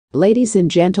Ladies and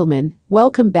gentlemen,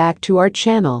 welcome back to our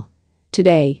channel.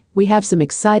 Today, we have some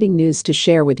exciting news to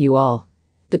share with you all.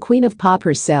 The queen of pop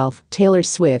herself, Taylor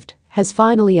Swift, has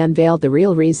finally unveiled the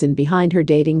real reason behind her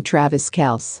dating Travis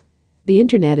Kelce. The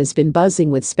internet has been buzzing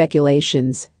with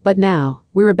speculations, but now,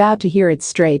 we're about to hear it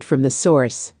straight from the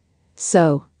source.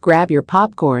 So, grab your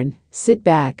popcorn, sit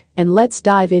back, and let's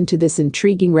dive into this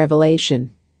intriguing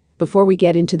revelation. Before we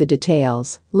get into the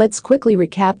details, let's quickly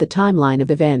recap the timeline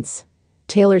of events.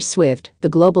 Taylor Swift, the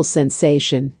global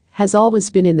sensation, has always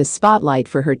been in the spotlight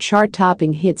for her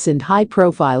chart-topping hits and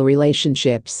high-profile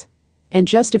relationships. And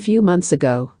just a few months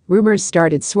ago, rumors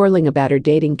started swirling about her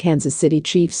dating Kansas City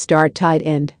Chiefs star tight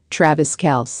end, Travis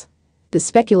Kelce. The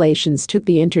speculations took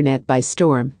the internet by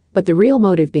storm, but the real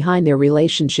motive behind their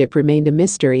relationship remained a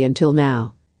mystery until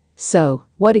now. So,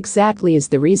 what exactly is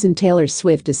the reason Taylor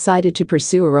Swift decided to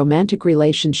pursue a romantic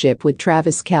relationship with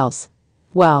Travis Kelce?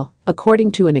 Well,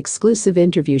 according to an exclusive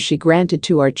interview she granted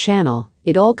to our channel,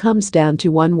 it all comes down to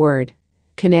one word: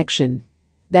 connection.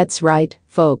 That's right,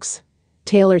 folks.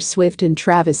 Taylor Swift and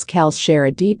Travis Kelce share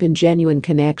a deep and genuine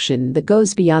connection that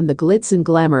goes beyond the glitz and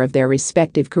glamour of their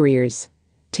respective careers.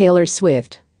 Taylor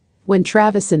Swift: when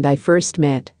Travis and I first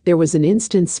met, there was an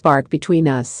instant spark between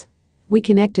us. We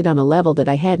connected on a level that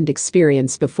I hadn't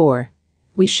experienced before.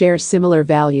 We share similar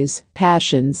values,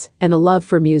 passions, and a love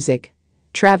for music.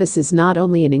 Travis is not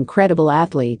only an incredible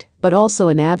athlete, but also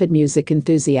an avid music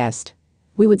enthusiast.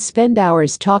 We would spend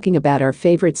hours talking about our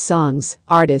favorite songs,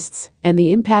 artists, and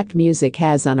the impact music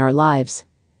has on our lives.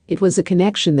 It was a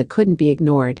connection that couldn't be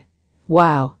ignored.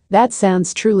 Wow, that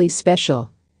sounds truly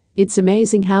special. It's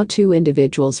amazing how two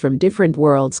individuals from different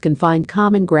worlds can find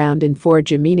common ground and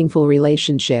forge a meaningful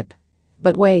relationship.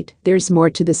 But wait, there's more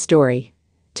to the story.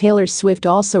 Taylor Swift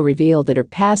also revealed that her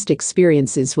past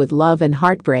experiences with love and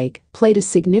heartbreak played a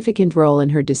significant role in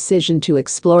her decision to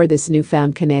explore this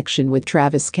newfound connection with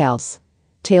Travis Kelce.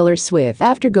 Taylor Swift: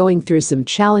 after going through some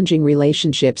challenging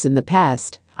relationships in the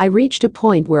past, I reached a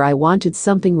point where I wanted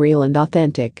something real and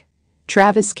authentic.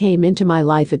 Travis came into my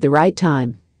life at the right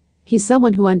time. He's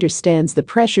someone who understands the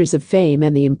pressures of fame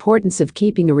and the importance of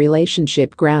keeping a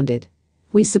relationship grounded.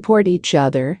 We support each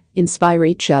other, inspire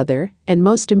each other, and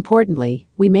most importantly,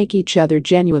 we make each other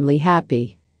genuinely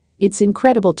happy. It's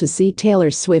incredible to see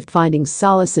Taylor Swift finding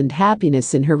solace and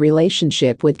happiness in her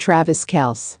relationship with Travis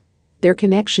Kelce. Their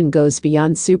connection goes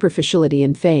beyond superficiality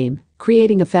and fame,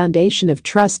 creating a foundation of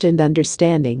trust and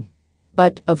understanding.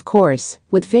 But, of course,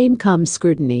 with fame comes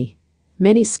scrutiny.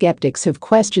 Many skeptics have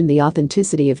questioned the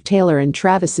authenticity of Taylor and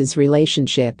Travis's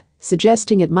relationship,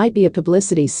 suggesting it might be a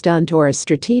publicity stunt or a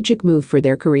strategic move for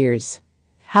their careers.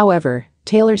 However,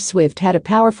 Taylor Swift had a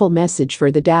powerful message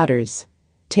for the doubters.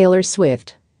 Taylor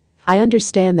Swift: I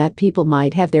understand that people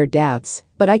might have their doubts,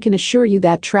 but I can assure you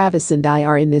that Travis and I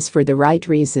are in this for the right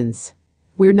reasons.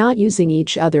 We're not using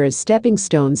each other as stepping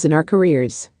stones in our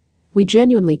careers. We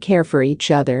genuinely care for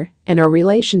each other, and our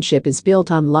relationship is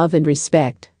built on love and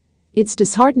respect. It's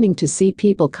disheartening to see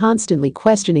people constantly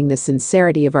questioning the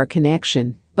sincerity of our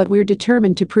connection, but we're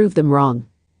determined to prove them wrong.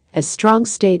 A strong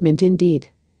statement indeed.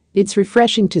 It's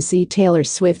refreshing to see Taylor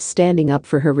Swift standing up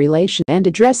for her relation and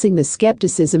addressing the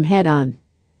skepticism head-on.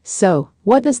 So,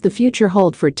 what does the future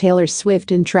hold for Taylor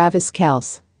Swift and Travis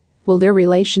Kelce? Will their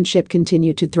relationship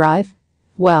continue to thrive?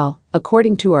 Well,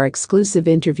 according to our exclusive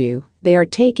interview, they are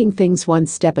taking things one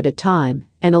step at a time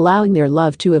and allowing their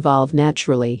love to evolve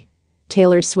naturally.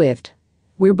 Taylor Swift: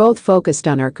 we're both focused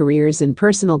on our careers and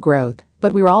personal growth,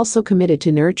 but we're also committed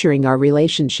to nurturing our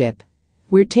relationship.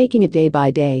 We're taking it day by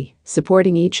day,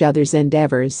 supporting each other's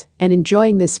endeavors, and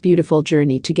enjoying this beautiful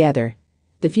journey together.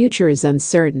 The future is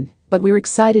uncertain, but we're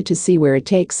excited to see where it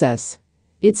takes us.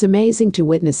 It's amazing to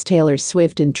witness Taylor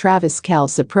Swift and Travis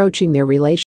Kelce approaching their relationship